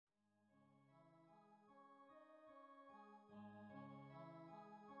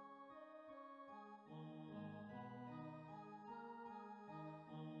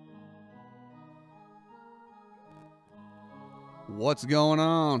What's going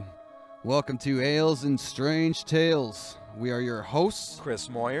on? Welcome to Ales and Strange Tales. We are your hosts, Chris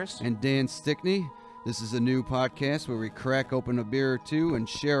Moyers and Dan Stickney. This is a new podcast where we crack open a beer or two and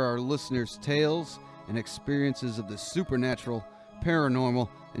share our listeners' tales and experiences of the supernatural, paranormal,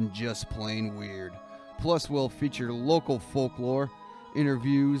 and just plain weird. Plus, we'll feature local folklore,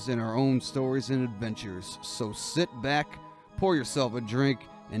 interviews, and our own stories and adventures. So sit back, pour yourself a drink,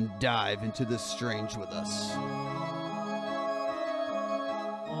 and dive into the strange with us.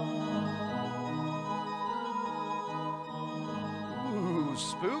 Ooh,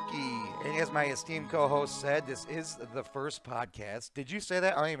 spooky. And as my esteemed co-host said, this is the first podcast. Did you say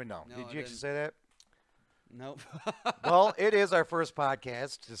that? I don't even know. No, Did I you actually didn't. say that? Nope. Well, it is our first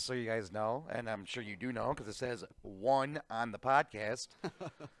podcast, just so you guys know. And I'm sure you do know because it says one on the podcast.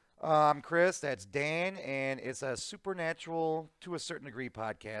 Chris, that's Dan, and it's a supernatural, to a certain degree,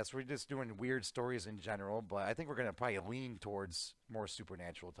 podcast. We're just doing weird stories in general, but I think we're going to probably lean towards more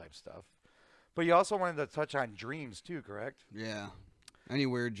supernatural type stuff. But you also wanted to touch on dreams, too, correct? Yeah. Any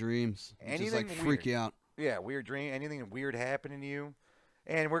weird dreams. Just Anything like freak you out. Yeah, weird dream, anything weird happening to you.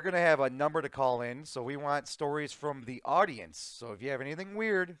 And we're going to have a number to call in, so we want stories from the audience. So if you have anything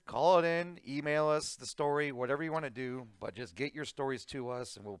weird, call it in, email us the story, whatever you want to do, but just get your stories to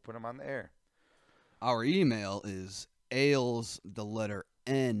us and we'll put them on the air. Our email is ales, the letter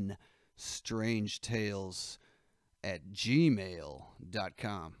N, strangetales at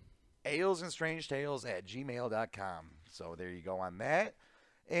gmail.com. alesandstrangetales@gmail.com. So there you go on that.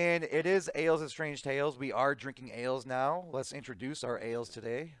 And it is Ales and Strange Tales. We are drinking ales now. Let's introduce our ales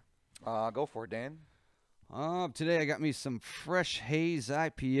today. Go for it, Dan. Today I got me some fresh haze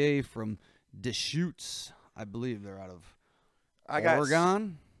IPA from Deschutes. I believe they're out of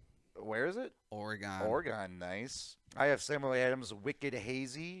Oregon. Where is it? Oregon. Oregon, nice. I have Samuel Adams Wicked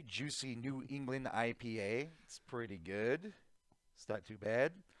Hazy, Juicy New England IPA. It's pretty good. It's not too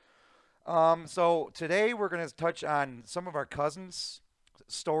bad. So today we're going to touch on some of our cousins'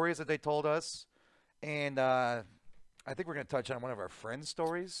 stories that they told us. And I think we're going to touch on one of our friends'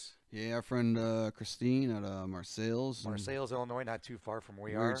 stories. Yeah, our friend Christine at Marseilles. Marseilles, Illinois, not too far from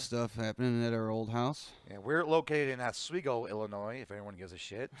where we are. Weird stuff happening at our old house. Yeah, we're located in Oswego, Illinois, if anyone gives a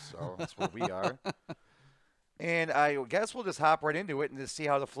shit. So that's where we are. And I guess we'll just hop right into it and just see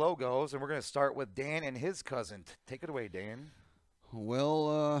how the flow goes. And we're going to start with Dan and his cousin. Take it away, Dan.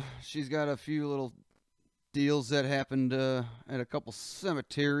 Well, she's got a few little deals that happened at a couple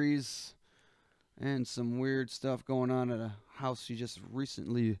cemeteries and some weird stuff going on at a house she just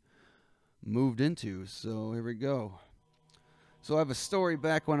recently moved into. So here we go. So I have a story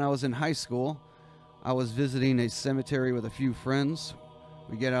back when I was in high school. I was visiting a cemetery with a few friends.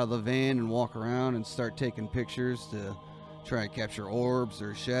 We get out of the van and walk around and start taking pictures to try and capture orbs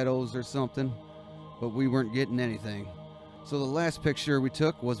or shadows or something, but we weren't getting anything. So the last picture we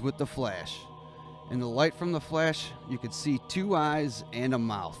took was with the flash. In the light from the flash, you could see two eyes and a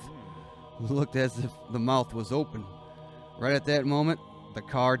mouth. It looked as if the mouth was open. Right at that moment, the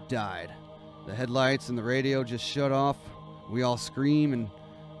car died. The headlights and the radio just shut off. We all screamed and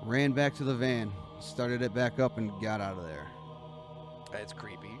ran back to the van, started it back up, and got out of there. That's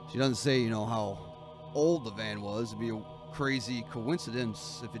creepy. She doesn't say, how old the van was. It'd be a crazy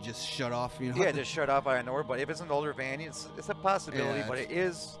coincidence if it just shut off, Yeah, just shut off out of nowhere. But if it's an older van, it's a possibility, Yeah, but it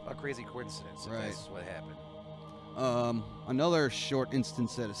is a crazy coincidence if Right. that's what happened. Another short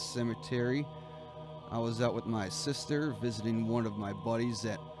instance at a cemetery. I was out with my sister visiting one of my buddies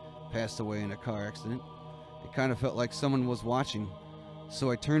that passed away in a car accident. It kind of felt like someone was watching,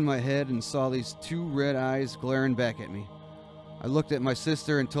 so I turned my head and saw these two red eyes glaring back at me. I looked at my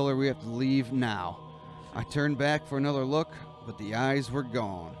sister and told her we have to leave now. I turned back for another look, but the eyes were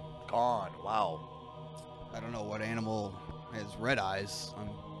gone. Gone. Wow. I don't know what animal has red eyes.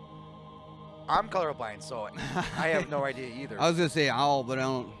 I'm colorblind, so I have no idea either. I was gonna say owl, but I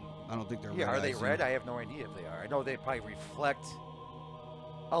don't think they're red. Yeah, are they eyes, red? I have no idea if they are. I know they probably reflect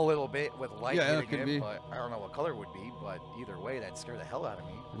a little bit with light Yeah, that hitting could it, be. but I don't know what color it would be. But either way, that'd scare the hell out of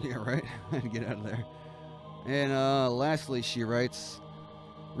me. Yeah, right. Get out of there. And lastly, she writes,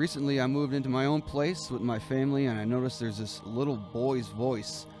 recently I moved into my own place with my family, and I noticed there's this little boy's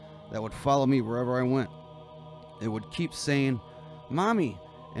voice that would follow me wherever I went. It would keep saying, "Mommy,"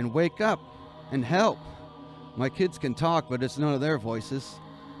 and "Wake up," and "Help." My kids can talk, but it's none of their voices.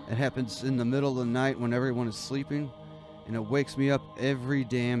 It happens in the middle of the night when everyone is sleeping, and it wakes me up every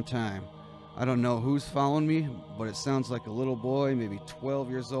damn time. I don't know who's following me, but it sounds like a little boy, maybe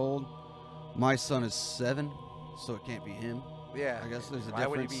 12 years old. My son is 7, so it can't be him. Yeah. I guess there's a Why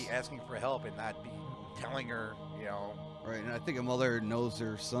would he difference. be asking for help and not be telling her, Right, and I think a mother knows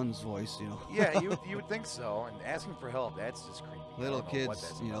her son's voice, Yeah, you would think so. And asking for help, that's just creepy. Little I don't know what kids,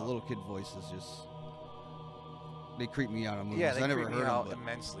 that's you know, about. little kid voices just they creep me out on movies. Yeah, they I never creep me heard out them,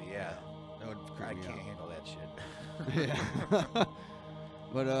 immensely. Yeah, but that would creep I me can't out. handle that shit. Yeah.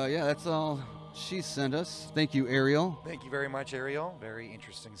 But yeah, that's all she sent us. Thank you, Ariel. Thank you very much, Ariel. Very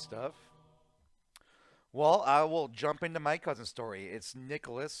interesting stuff. Well, I will jump into my cousin's story. It's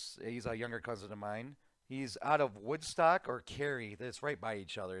Nicholas. He's a younger cousin of mine. He's out of Woodstock or Cary. That's right by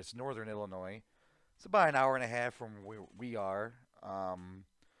each other. It's northern Illinois. It's about an hour and a half from where we are.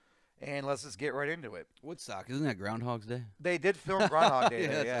 And let's just get right into it. Woodstock, isn't that Groundhog's Day? They did film Groundhog Day Yeah,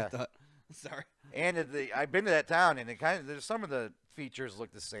 there, that's yeah. what I thought. Sorry. And I've been to that town, and it kind of there's some of the features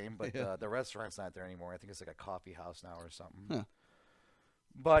look the same, but Yeah. the restaurant's not there anymore. I think it's like a coffee house now or something. Huh.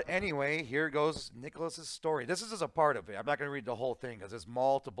 But anyway, here goes Nicholas's story. This is just a part of it. I'm not going to read the whole thing because there's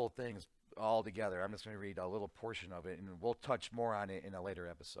multiple things all together. I'm just going to read a little portion of it, and we'll touch more on it in a later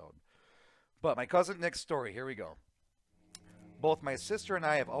episode. But my cousin Nick's story, here we go. Both my sister and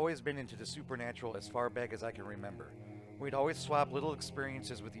I have always been into the supernatural as far back as I can remember. We'd always swap little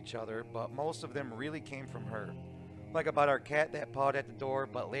experiences with each other, but most of them really came from her. Like about our cat that pawed at the door,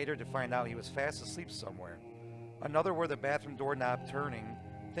 but later to find out he was fast asleep somewhere. Another where the bathroom doorknob turning,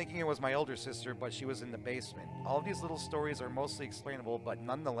 thinking it was my older sister, but she was in the basement. All of these little stories are mostly explainable, but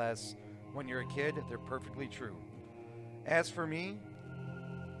nonetheless, when you're a kid, they're perfectly true. As for me,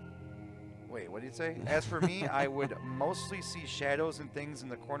 wait, what did it say? As for me, I would mostly see shadows and things in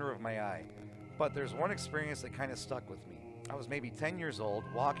the corner of my eye. But there's one experience that kind of stuck with me. I was maybe 10 years old,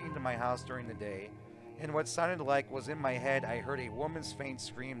 walking into my house during the day, and what sounded like was in my head, I heard a woman's faint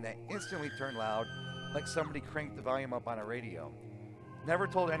scream that instantly turned loud, like somebody cranked the volume up on a radio. Never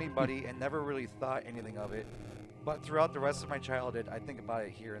told anybody and never really thought anything of it, but throughout the rest of my childhood, I think about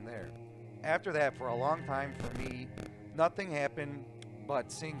it here and there. After that, for a long time, for me, nothing happened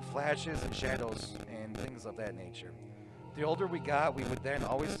but seeing flashes and shadows and things of that nature. The older we got, we would then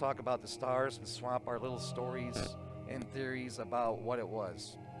always talk about the stars and swap our little stories and theories about what it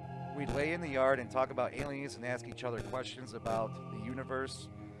was. We'd lay in the yard and talk about aliens and ask each other questions about the universe,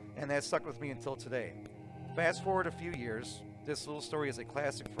 and that stuck with me until today. Fast forward a few years, this little story is a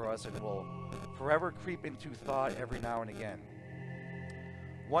classic for us and will forever creep into thought every now and again.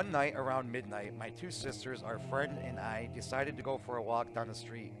 One night around midnight, my two sisters, our friend, and I decided to go for a walk down the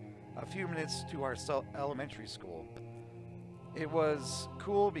street, a few minutes to our elementary school. It was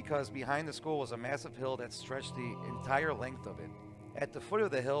cool because behind the school was a massive hill that stretched the entire length of it. At the foot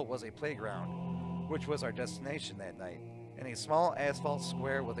of the hill was a playground, which was our destination that night, and a small asphalt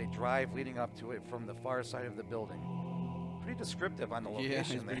square with a drive leading up to it from the far side of the building. Pretty descriptive on the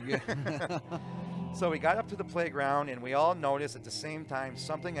location yeah, there. pretty good. So we got up to the playground, and we all noticed at the same time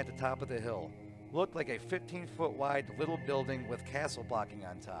something at the top of the hill. Looked like a 15-foot wide little building with castle blocking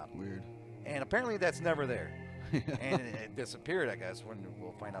on top. Weird. And apparently that's never there. And it disappeared, I guess, when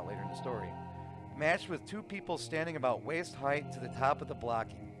we'll find out later in the story. Matched with two people standing about waist height to the top of the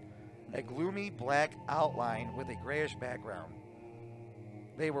blocking. A gloomy black outline with a grayish background.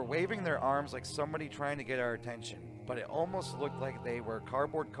 They were waving their arms like somebody trying to get our attention, but it almost looked like they were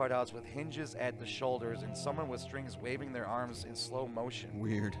cardboard cutouts with hinges at the shoulders and someone with strings waving their arms in slow motion.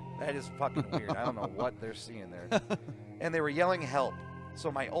 Weird. That is fucking weird. I don't know what they're seeing there. And they were yelling help.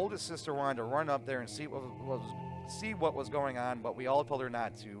 So my oldest sister wanted to run up there and see what was going on, but we all told her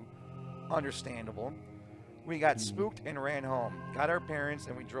not to. Understandable. We got spooked and ran home. Got our parents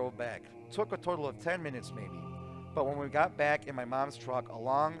and we drove back. Took a total of 10 minutes maybe. But when we got back in my mom's truck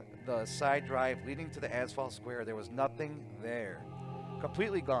along the side drive leading to the asphalt square, there was nothing there.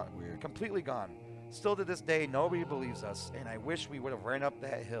 Completely gone. Weird. Completely gone. Still to this day, nobody believes us, and I wish we would have ran up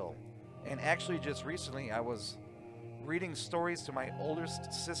that hill. And actually, just recently, I was reading stories to my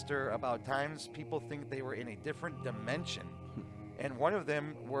oldest sister about times people think they were in a different dimension. And one of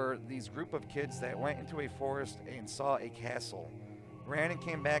them were these group of kids that went into a forest and saw a castle. Ran and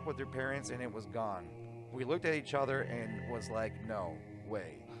came back with their parents, and it was gone. We looked at each other and was like, no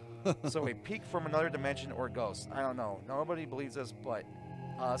way. So a peek from another dimension or ghost. I don't know. Nobody believes us but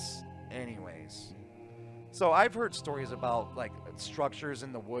us anyways. So I've heard stories about like structures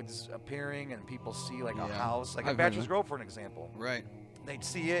in the woods appearing and people see like a Yeah, house. Like I've at heard Bachelor's that. Grove, for an example. Right. They'd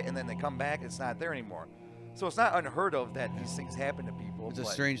see it and then they come back, it's not there anymore. So it's not unheard of that these things happen to people. It's a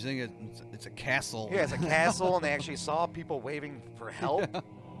but- strange thing. It's a castle. Yeah, it's a castle and they actually saw people waving for help.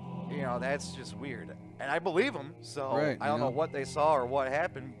 You know, that's just weird. And I believe them, so Right, I don't you know know. what they saw or what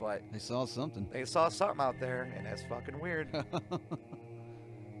happened, but They saw something. they saw something out there, and that's fucking weird.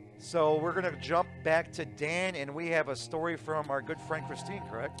 So we're going to jump back to Dan, and we have a story from our good friend Christine,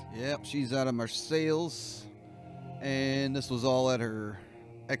 correct? Yep, she's out of Marseilles, and this was all at her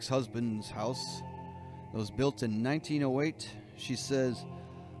ex-husband's house. It was built in 1908. She says,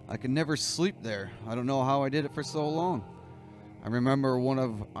 I could never sleep there. I don't know how I did it for so long. I remember one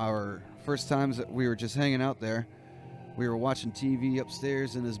of our first times that we were just hanging out there. We were watching TV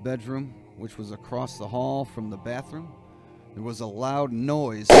upstairs in his bedroom, which was across the hall from the bathroom. There was a loud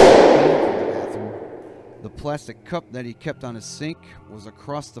noise coming from the bathroom. The plastic cup that he kept on his sink was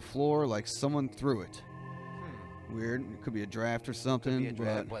across the floor like someone threw it. Weird. It could be a draft or something. Could be a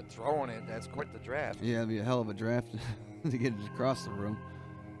draft, but throwing it, that's quite the draft. Yeah, it'd be a hell of a draft to get it across the room.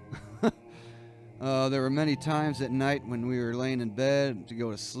 There were many times at night when we were laying in bed to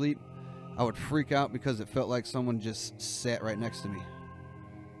go to sleep, I would freak out because it felt like someone just sat right next to me.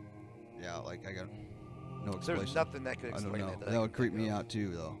 Yeah, like I got no explanation. There's nothing that could explain I don't know. it. That would creep me out too,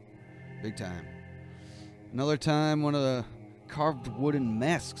 though. Big time. Another time, one of the carved wooden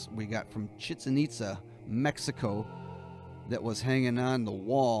masks we got from Chichen Itza, Mexico, that was hanging on the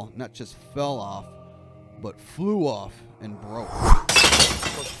wall, not just fell off, but flew off and broke.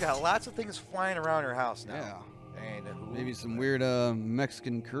 So she's got lots of things flying around her house now. Yeah. And Maybe some weird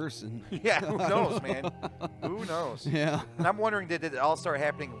Mexican cursing. Yeah, who knows, man? Who knows? Yeah. And I'm wondering, did it all start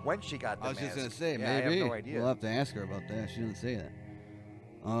happening when she got the I was mask? just gonna say, Yeah, maybe. I have no idea. We'll have to ask her about that. She didn't say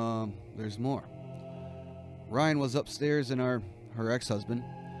that. There's more. Ryan was upstairs in her ex-husband,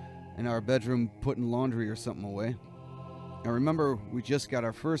 in our bedroom putting laundry or something away. I remember we just got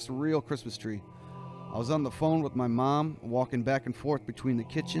our first real Christmas tree. I was on the phone with my mom, walking back and forth between the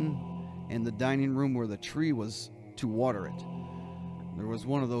kitchen and the dining room where the tree was to water it. There was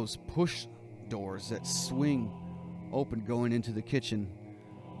one of those push doors that swing open going into the kitchen.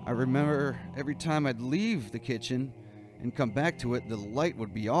 I remember every time I'd leave the kitchen and come back to it, the light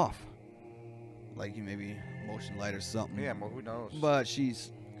would be off. Like maybe motion light or something. Yeah, well, who knows? But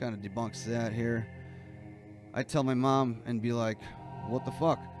she's kind of debunks that here. I tell my mom and be like, what the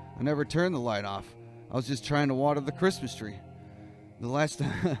fuck? I never turned the light off. I was just trying to water the Christmas tree. The last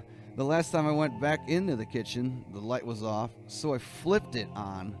time I went back into the kitchen, the light was off, so I flipped it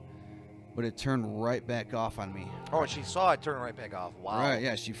on, but it turned right back off on me. Oh, she saw it turn right back off. Wow. Right,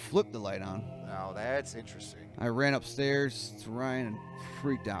 yeah, she flipped the light on. Now that's interesting. I ran upstairs to Ryan and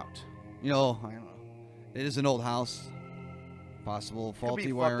freaked out. You know, I don't know. It is an old house. Possible faulty Could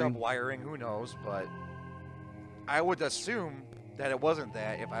be wiring. fucked up wiring, who knows? But I would assume that it wasn't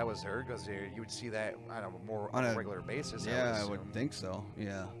that if I was her, because you would see that on a regular basis. Yeah, I would think so.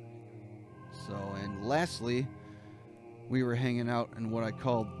 Yeah. So, and lastly, we were hanging out in what I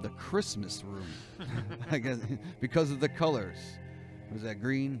called the Christmas room. I guess because of the colors. Was that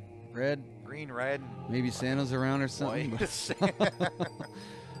green, red? Green, red. Maybe Santa's around or something. White.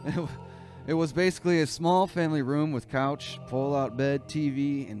 It was basically a small family room with couch, pull-out bed,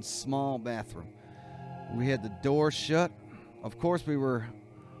 TV, and small bathroom. We had the door shut. Of course, we were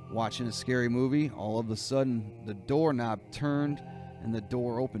watching a scary movie. All of a sudden, the doorknob turned and the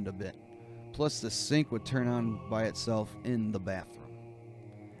door opened a bit. Plus, the sink would turn on by itself in the bathroom.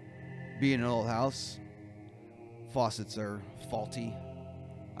 Being an old house, faucets are faulty.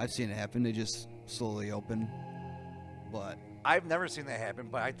 I've seen it happen. They just slowly open. But I've never seen that happen,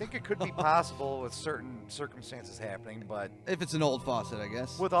 but I think it could be possible with certain circumstances happening. But if it's an old faucet, I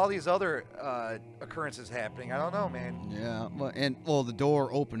guess. With all these other occurrences happening, I don't know, man. Yeah, the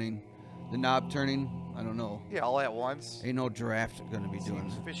door opening, the knob turning, I don't know. Yeah, all at once. Ain't no draft gonna be doing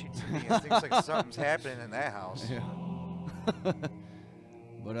Seems it. fishy to me. It seems like something's happening in that house. Yeah.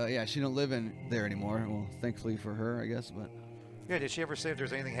 But yeah, she don't live in there anymore. Well, thankfully for her, I guess. But yeah, did she ever say if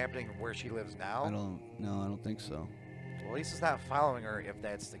there's anything happening where she lives now? I don't think so. Well, at least it's not following her if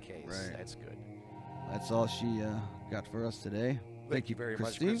that's the case. Right. That's good. That's all she got for us today. Thank you very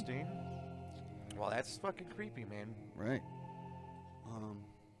Christine. much, Christine. Well, that's fucking creepy, man. Right.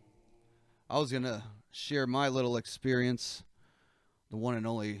 I was gonna share my little experience, the one and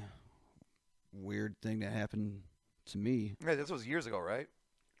only weird thing that happened to me. Yeah, this was years ago, right?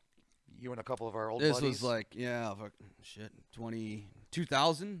 You and a couple of our old This buddies. was like, yeah,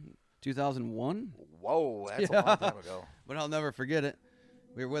 2000, 2001. Whoa, that's a long time ago. But I'll never forget it.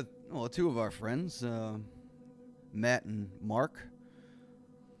 We were with two of our friends, Matt and Mark,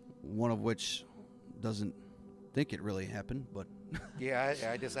 one of which doesn't think it really happened, but Yeah,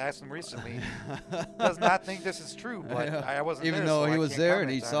 I just asked him recently. Does not think this is true, but I wasn't even there, though so he I was can't there and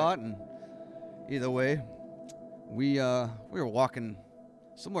he comment saw on it. And either way, we were walking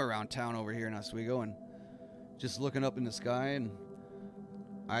somewhere around town over here in Oswego and just looking up in the sky, and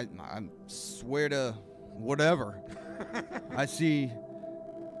I swear to whatever, I see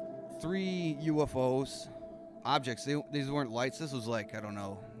 3 UFOs, objects. These weren't lights. This was like, I don't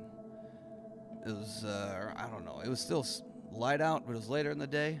know. It was, I don't know. It was still light out, but it was later in the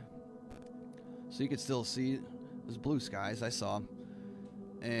day. So you could still see It was blue skies. I saw them,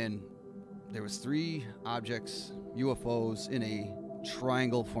 and there was 3 objects, UFOs, in a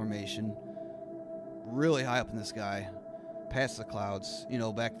triangle formation, really high up in the sky, past the clouds. You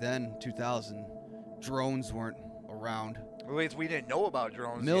know, back then, 2000, drones weren't around. At least we didn't know about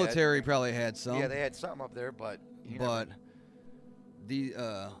drones. Military yet. probably had some. Yeah, they had something up there, but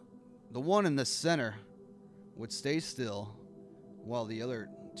the one in the center would stay still, while the other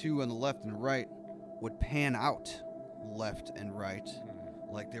 2 on the left and right would pan out left and right,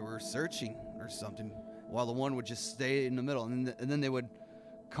 like they were searching or something, while the one would just stay in the middle, and then they would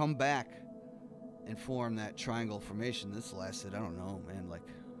come back and form that triangle formation. This lasted, I don't know, man, like,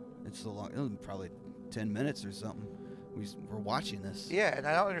 it's so long. It was probably 10 minutes or something. We're watching this. Yeah, and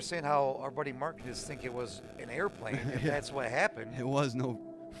I don't understand how our buddy Mark could just think it was an airplane if that's what happened. It was no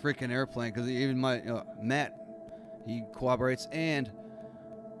freaking airplane, because even my Matt, he corroborates, and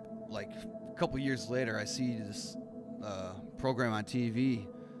like a couple years later, I see this program on TV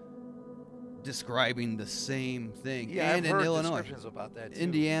describing the same thing. Yeah, and I've heard in Illinois, descriptions about that too.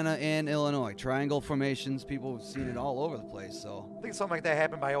 Indiana and Illinois, triangle formations. People have seen it all over the place. So I think something like that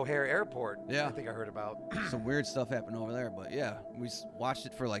happened by O'Hare Airport. Yeah, I think I heard about some weird stuff happened over there. But yeah, we watched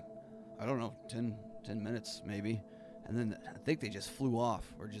it for like, I don't know, 10 minutes maybe. And then I think they just flew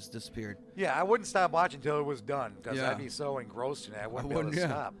off or just disappeared. Yeah, I wouldn't stop watching until it was done, because Yeah. I'd be so engrossed in it. I wouldn't be able to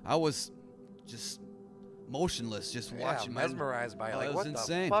stop. I was just motionless, just watching. Mesmerized by it. Like, it what was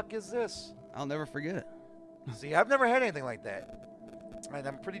insane. the fuck is this? I'll never forget it. See, I've never had anything like that. And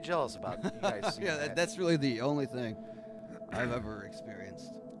I'm pretty jealous about you guys seeing Yeah, that. that's really the only thing I've ever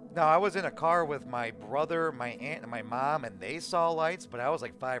experienced. No, I was in a car with my brother, my aunt, and my mom, and they saw lights, but I was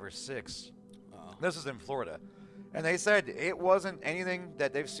like 5 or 6. This is in Florida. And they said it wasn't anything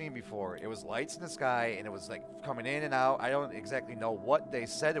that they've seen before. It was lights in the sky, and it was like coming in and out. I don't exactly know what they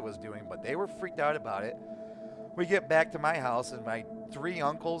said it was doing, but they were freaked out about it. We get back to my house, and my 3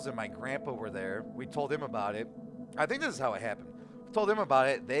 uncles and my grandpa were there. We told them about it. I think this is how it happened. We told them about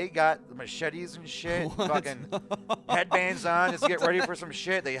it. They got machetes and shit, fucking headbands on, just get ready for some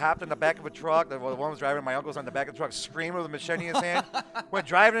shit. They hopped in the back of a truck. The one was driving, my uncle's on the back of the truck, screaming with a machete in his hand. Went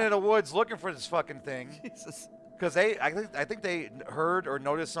driving into the woods looking for this fucking thing. Jesus. Because I think they heard or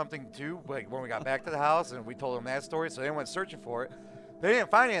noticed something too, like when we got back to the house, and we told them that story, so they went searching for it. They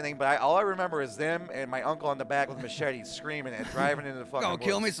didn't find anything, but all I remember is them and my uncle on the back with machetes screaming and driving into the fucking Go woods.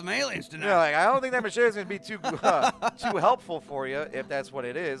 kill me some aliens tonight. Yeah, like, I don't think that machete is going to be too helpful for you, if that's what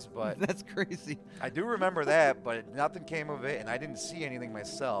it is, but That's crazy. I do remember that, but nothing came of it, and I didn't see anything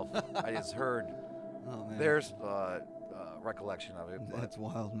myself. I just heard Oh, man. there's recollection of it. But That's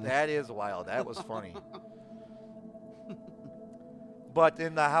wild, man. that is wild. That was funny. But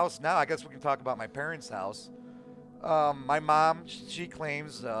in the house now, I guess we can talk about my parents' house. My mom, she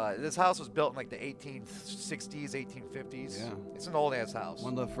claims this house was built in like the 1860s, 1850s. Yeah. It's an old-ass house.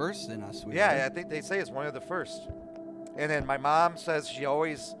 One of the first in us. Yeah, I think they say it's one of the first. And then my mom says she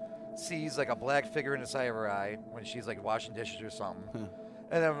always sees like a black figure in the side of her eye when she's like washing dishes or something. Huh.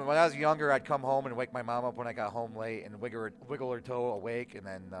 And then when I was younger, I'd come home and wake my mom up when I got home late and wiggle her toe awake and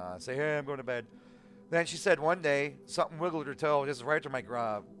then say, hey, I'm going to bed. Then she said one day something wiggled her toe just right after my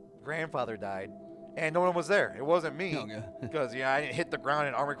grandfather died. And no one was there. It wasn't me. Okay. Because, I didn't hit the ground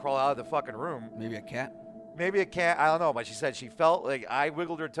and army crawl out of the fucking room. Maybe a cat? Maybe a cat. I don't know. But she said she felt like I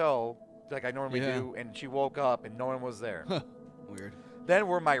wiggled her toe like I normally Yeah. do. And she woke up and no one was there. Weird. Then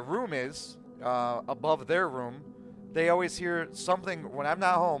where my room is, above their room, they always hear something when I'm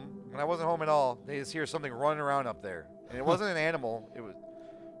not home. When I wasn't home at all, they just hear something running around up there. And it wasn't an animal. It was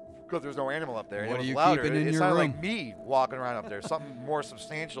because there's no animal up there. What it was are you louder. keeping in It your sounded room? like me walking around up there. Something more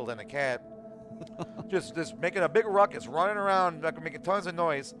substantial than a cat. just making a big ruckus, running around, like, making tons of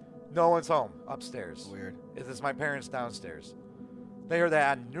noise. No one's home upstairs. Weird. It's my parents downstairs. They heard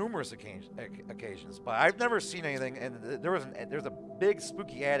that on numerous occasions, but I've never seen anything. And there's a big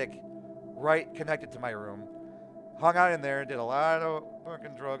spooky attic right connected to my room. Hung out in there, did a lot of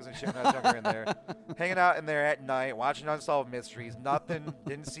fucking drugs and shit when I was younger in there. Hanging out in there at night, watching Unsolved Mysteries. Nothing,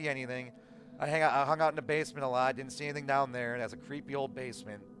 didn't see anything. I hung out in the basement a lot, didn't see anything down there. That's a creepy old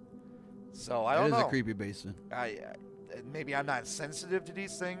basement. So I don't know. It is a creepy basement. Maybe I'm not sensitive to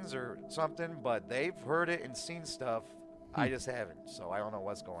these things or something, but they've heard it and seen stuff. I just haven't, so I don't know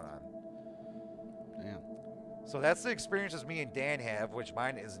what's going on. Damn. So that's the experiences me and Dan have, which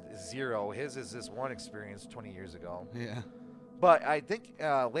mine is 0. His is this one experience 20 years ago. Yeah. But I think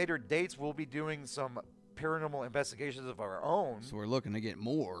later dates we'll be doing some paranormal investigations of our own. So we're looking to get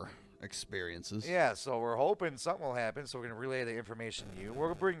more experiences. Yeah, so we're hoping something will happen, so we're going to relay the information to you. We're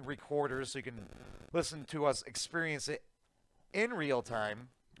going to bring recorders so you can listen to us experience it in real time.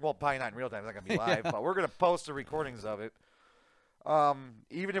 Well, probably not in real time. It's not going to be live, but we're going to post the recordings of it.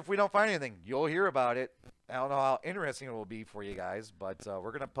 Even if we don't find anything, you'll hear about it. I don't know how interesting it will be for you guys, but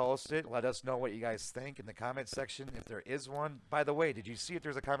we're going to post it. Let us know what you guys think in the comment section if there is one. By the way, did you see if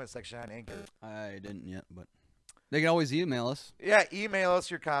there's a comment section on Anchor? I didn't yet, but they can always email us. Yeah, email us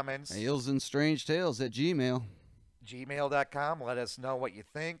your comments. Talesandstrangetales@gmail. gmail.com. Let us know what you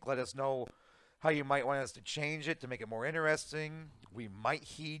think. Let us know how you might want us to change it to make it more interesting. We might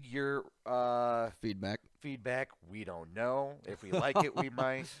heed your Feedback. We don't know. If we like it, we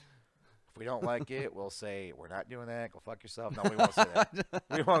might. If we don't like it, we'll say, we're not doing that. Go fuck yourself. No, we won't say that.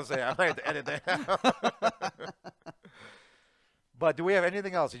 We won't say that. I might have to edit that out. But do we have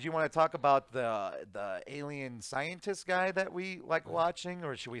anything else? Did you want to talk about the alien scientist guy that we like watching,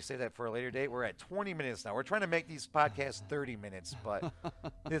 or should we say that for a later date? We're at 20 minutes now. We're trying to make these podcasts 30 minutes, but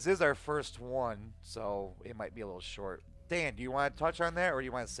this is our first one, so it might be a little short. Dan, do you want to touch on that, or do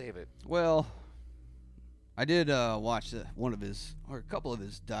you want to save it? Well, I did watch one of his, or a couple of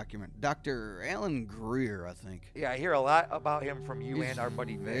his Dr. Alan Greer, I think. Yeah, I hear a lot about him from you He's and our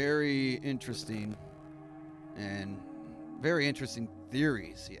buddy Nick. Very interesting, and very interesting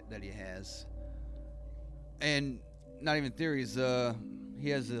theories that he has. And not even theories, he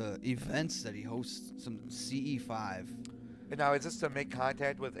has events that he hosts, some CE5. And now, is this to make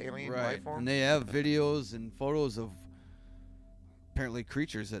contact with alien life forms? And they have videos and photos of apparently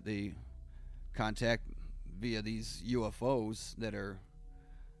creatures that they contact via these UFOs that are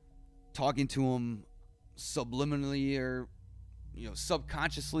talking to them subliminally or,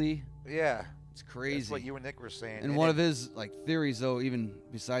 subconsciously. Yeah. It's crazy. That's what you and Nick were saying. And one of his theories, though, even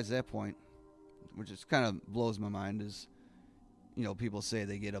besides that point, which just kind of blows my mind, is, people say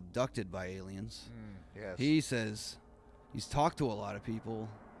they get abducted by aliens. Yes. He says he's talked to a lot of people,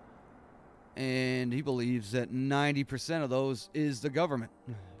 and he believes that 90% of those is the government.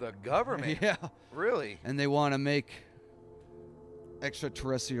 The government? Yeah. Really? And they want to make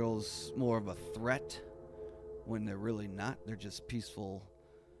extraterrestrials more of a threat when they're really not. They're just peaceful,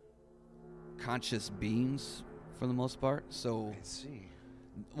 conscious beings for the most part. So, I see.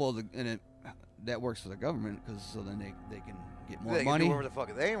 Well, that works for the government, because so then they can get more they money. Can do whatever the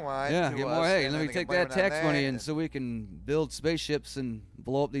fuck they want. Yeah, to get us, more. Hey, and let then me they take can blame that it on tax money, that. and so we can build spaceships and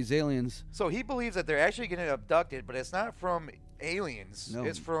blow up these aliens. So he believes that they're actually getting abducted, but it's not from aliens. No.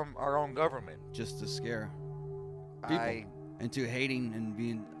 It's from our own government. Just to scare people into hating and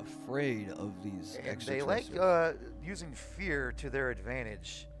being afraid of these They like extraterrestrials. using fear to their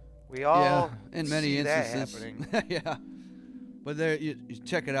advantage. We all in many see that instances. happening. Yeah, but there you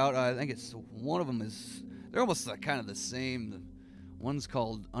check it out. I think it's one of them is they're almost kind of the same. One's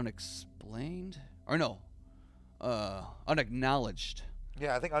called Unexplained, or no, Unacknowledged.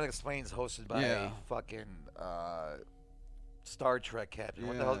 Yeah, I think Unexplained is hosted by fucking Star Trek captain.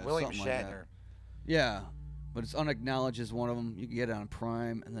 What the hell? William something like Shatner. that. Yeah, but it's Unacknowledged is one of them. You can get it on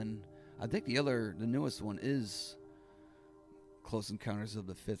Prime, and then I think the newest one is Close Encounters of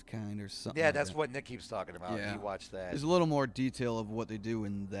the Fifth Kind or something. Yeah, like that's that. what Nick keeps talking about. Yeah. He watched that. There's a little more detail of what they do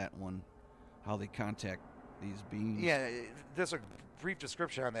in that one, how they contact these beings. Yeah, there's a brief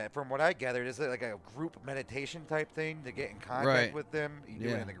description on that. From what I gathered, it's like a group meditation type thing to get in contact with them. You do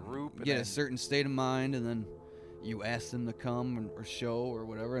it in a group. You get a certain state of mind, and then you ask them to come or show or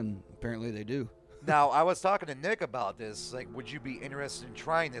whatever, and apparently they do. Now, I was talking to Nick about this. Like, would you be interested in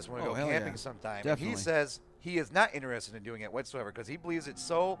trying this when we go camping sometime? Definitely. And he says he is not interested in doing it whatsoever because he believes it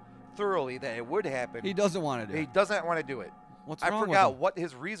so thoroughly that it would happen. He doesn't want to do it. He doesn't want to do it. What's I wrong with forgot him? what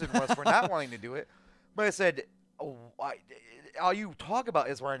his reason was for not wanting to do it, but I said, all you talk about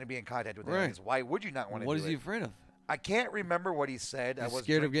is wanting to be in contact with aliens. Why would you not want to do it? What is he afraid of? I can't remember what he said. I was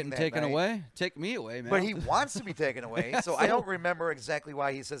scared of getting drinking that taken night. away? Take me away, man. But he wants to be taken away, so I don't remember exactly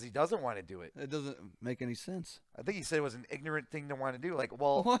why he says he doesn't want to do it. It doesn't make any sense. I think he said it was an ignorant thing to want to do. Like,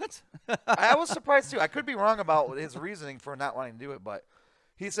 well, What? I was surprised too. I could be wrong about his reasoning for not wanting to do it, but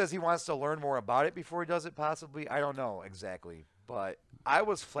he says he wants to learn more about it before he does it. Possibly, I don't know exactly, but I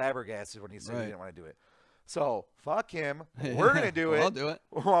was flabbergasted when he said he didn't want to do it. So fuck him. We're gonna do it. I'll do it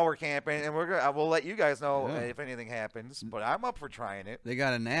while we're camping, and we'll let you guys know if anything happens. But I'm up for trying it. They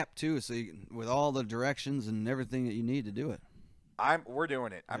got an app too, so you can, with all the directions and everything that you need to do it. We're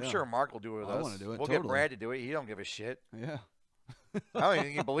doing it. I'm sure Mark will do it with us. I want to do it. We'll get Brad to do it. He don't give a shit. Yeah. I don't even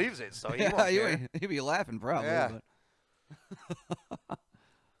think he believes it, so he won't care. He'd be laughing probably. Yeah.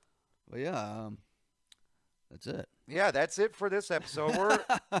 But yeah, that's it. Yeah, that's it for this episode. We're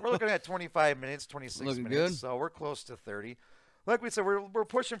looking at 25 minutes, 26 Looking minutes, good. so we're close to 30. Like we said, we're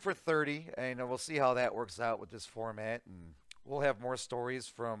pushing for 30, and we'll see how that works out with this format, and we'll have more stories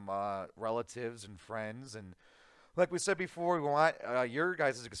from relatives and friends, and Like we said before, we want your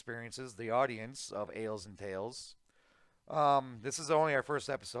guys' experiences, the audience of Ales and Tales. This is only our first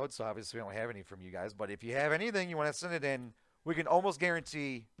episode, so obviously we don't have any from you guys. But if you have anything you want to send it in, we can almost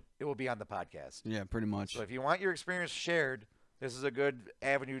guarantee it will be on the podcast. Yeah, pretty much. So if you want your experience shared, this is a good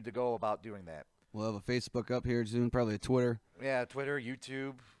avenue to go about doing that. We'll have a Facebook up here soon, probably a Twitter. Yeah, Twitter,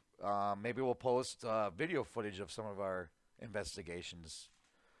 YouTube. Maybe we'll post video footage of some of our investigations.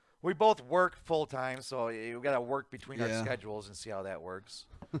 We both work full time, so we got to work between our schedules and see how that works.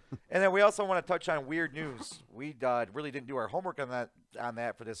 And then we also want to touch on weird news. We really didn't do our homework on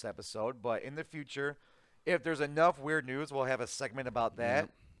that for this episode, but in the future, if there's enough weird news, we'll have a segment about that. Yep.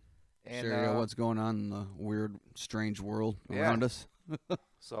 And, share what's going on in the weird, strange world around us.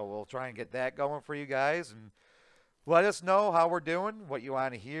 So we'll try and get that going for you guys, and let us know how we're doing, what you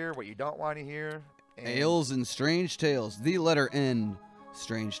want to hear, what you don't want to hear. Ales and Strange Tales, the letter N,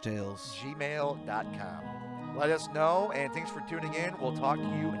 Strange Tales. gmail.com. Let us know, and thanks for tuning in. We'll talk to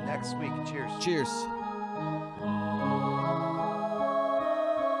you next week. Cheers. Cheers.